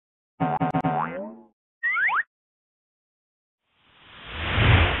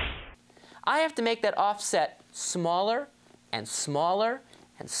I have to make that offset smaller and smaller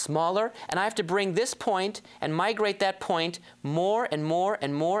and smaller, and I have to bring this point and migrate that point more and more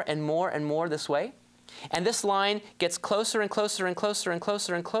and more and more and more this way. And this line gets closer and closer and closer and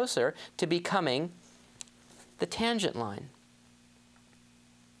closer and closer to becoming the tangent line.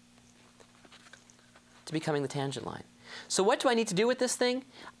 To becoming the tangent line. So what do I need to do with this thing?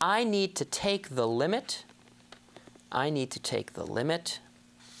 I need to take the limit. I need to take the limit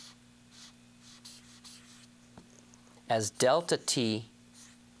as delta t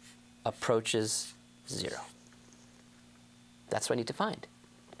approaches 0. That's what I need to find.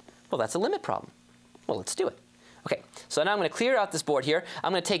 Well, that's a limit problem. Well, let's do it. OK, so now I'm going to clear out this board here.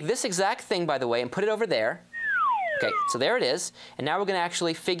 I'm going to take this exact thing, by the way, and put it over there. OK, so there it is. And now we're going to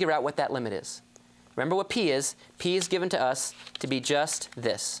actually figure out what that limit is. Remember what p is. P is given to us to be just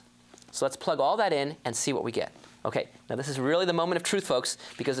this. So let's plug all that in and see what we get. OK, now this is really the moment of truth, folks,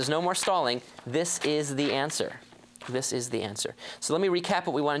 because there's no more stalling. This is the answer. This is the answer. So let me recap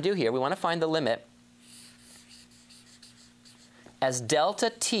what we want to do here. We want to find the limit as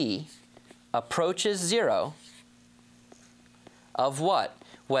delta t approaches 0 of what?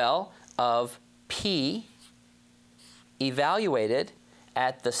 Well, of p evaluated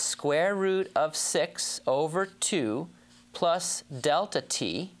at the square root of 6 over 2 plus delta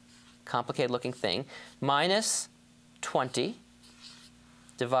t, complicated looking thing, minus 20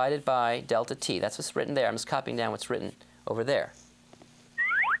 divided by delta t. That's what's written there. I'm just copying down what's written over there.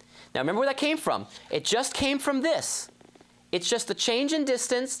 Now remember where that came from. It just came from this. It's just the change in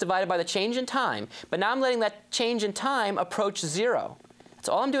distance divided by the change in time. But now I'm letting that change in time approach 0. That's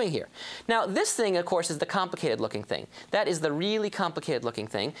all I'm doing here. Now this thing, of course, is the complicated looking thing. That is the really complicated looking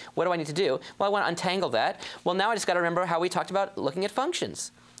thing. What do I need to do? Well, I want to untangle that. Well, now I just got to remember how we talked about looking at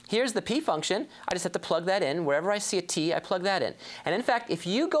functions. Here's the p function. I just have to plug that in. Wherever I see a t, I plug that in. And in fact, if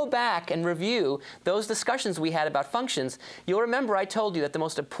you go back and review those discussions we had about functions, you'll remember I told you that the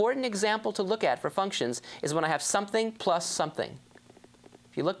most important example to look at for functions is when I have something plus something.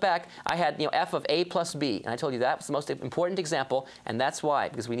 If you look back, I had f of a plus b, and I told you that was the most important example, and that's why,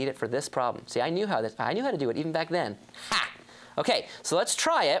 because we need it for this problem. See, I knew how to do it even back then. Ha! OK, so let's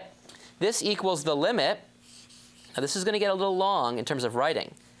try it. This equals the limit. Now this is going to get a little long in terms of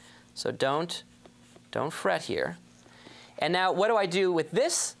writing. So don't fret here. And now what do I do with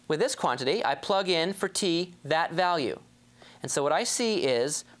this quantity? I plug in for t that value. And so what I see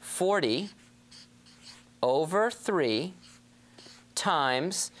is 40 over 3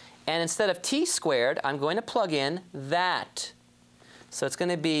 times, and instead of t squared, I'm going to plug in that. So it's going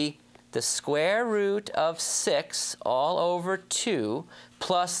to be the square root of 6 all over 2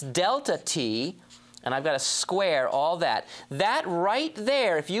 plus delta t. And I've got to square all that. That right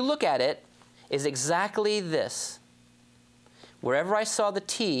there, if you look at it, is exactly this. Wherever I saw the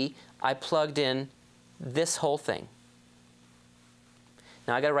t, I plugged in this whole thing.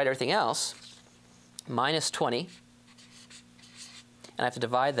 Now I've got to write everything else. Minus 20. And I have to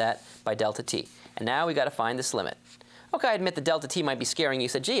divide that by delta t. And now we've got to find this limit. OK, I admit the delta t might be scaring you. You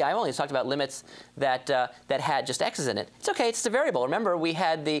said, gee, I only talked about limits that had just x's in it. It's OK, it's a variable. Remember, we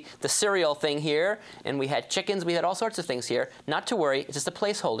had the cereal thing here, and we had chickens. We had all sorts of things here. Not to worry, it's just a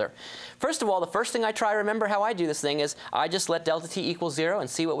placeholder. First of all, the first thing I try to remember how I do this thing is I just let delta t equal 0 and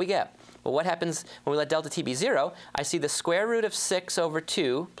see what we get. Well, what happens when we let delta t be 0? I see the square root of 6 over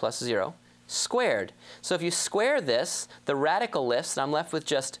 2 plus 0 squared. So if you square this, the radical lifts, and I'm left with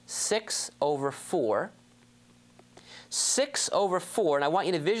just 6 over 4. 6 over 4, and I want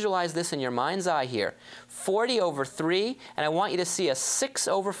you to visualize this in your mind's eye here. 40 over 3, and I want you to see a 6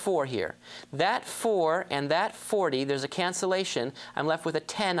 over 4 here. That 4 and that 40, there's a cancellation. I'm left with a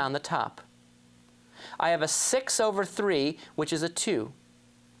 10 on the top. I have a 6 over 3, which is a 2.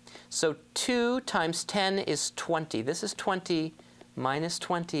 So 2 times 10 is 20. This is 20 minus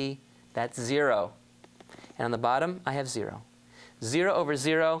 20. That's 0. And on the bottom, I have 0. 0 over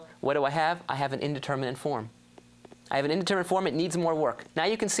 0, what do I have? I have an indeterminate form. I have an indeterminate form. It needs more work. Now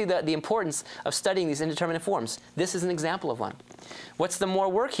you can see the importance of studying these indeterminate forms. This is an example of one. What's the more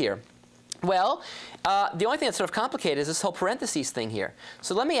work here? Well, the only thing that's sort of complicated is this whole parentheses thing here.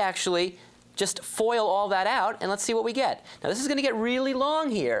 So let me actually just FOIL all that out, and let's see what we get. Now this is going to get really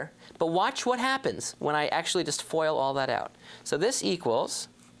long here, but watch what happens when I actually just FOIL all that out. So this equals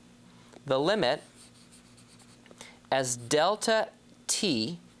the limit as delta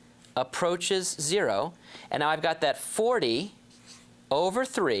t approaches 0. And now I've got that 40 over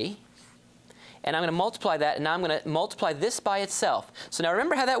 3. And I'm going to multiply that, and now I'm going to multiply this by itself. So now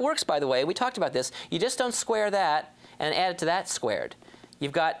remember how that works, by the way. We talked about this. You just don't square that and add it to that squared.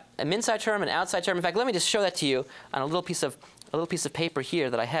 You've got an inside term and an outside term. In fact, let me just show that to you on a little piece of a little piece of paper here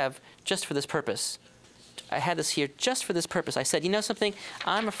that I have just for this purpose. I had this here just for this purpose. I said, you know something?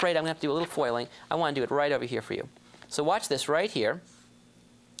 I'm afraid I'm going to have to do a little foiling. I want to do it right over here for you. So watch this right here.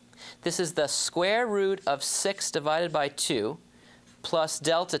 This is the square root of 6 divided by 2 plus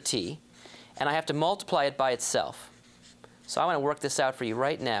delta t, and I have to multiply it by itself. So I want to work this out for you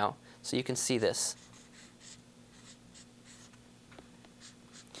right now so you can see this.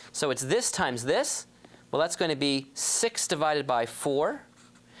 So it's this times this. Well, that's going to be 6 divided by 4.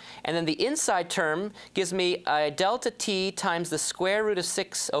 And then the inside term gives me a delta t times the square root of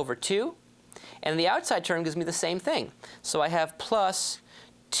 6 over 2. And the outside term gives me the same thing. So I have plus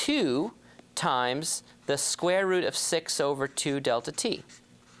 2 times the square root of 6 over 2 delta t.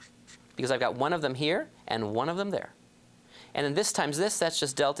 Because I've got one of them here and one of them there. And then this times this, that's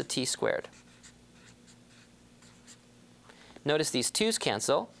just delta t squared. Notice these 2's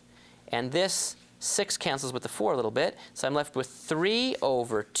cancel. And this 6 cancels with the 4 a little bit, so I'm left with 3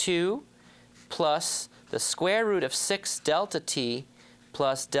 over 2 plus the square root of 6 delta t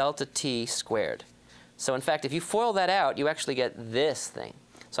plus delta t squared. So in fact, if you FOIL that out, you actually get this thing.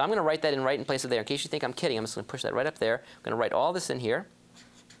 So I'm going to write that in right in place of there. In case you think I'm kidding, I'm just going to push that right up there. I'm going to write all this in here.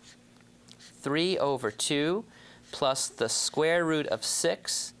 3 over 2 plus the square root of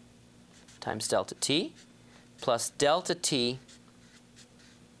 6 times delta t plus delta t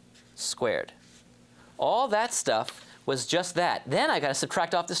squared. All that stuff was just that. Then I got to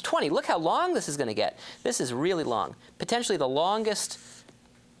subtract off this 20. Look how long this is going to get. This is really long. Potentially the longest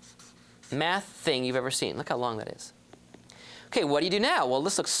math thing you've ever seen. Look how long that is. Okay, what do you do now? Well,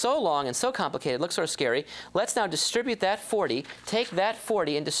 this looks so long and so complicated. It looks sort of scary. Let's now distribute that 40. Take that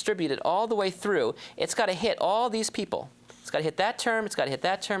 40 and distribute it all the way through. It's got to hit all these people. It's got to hit that term. It's got to hit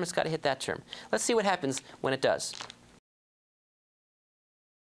that term. It's got to hit that term. Let's see what happens when it does.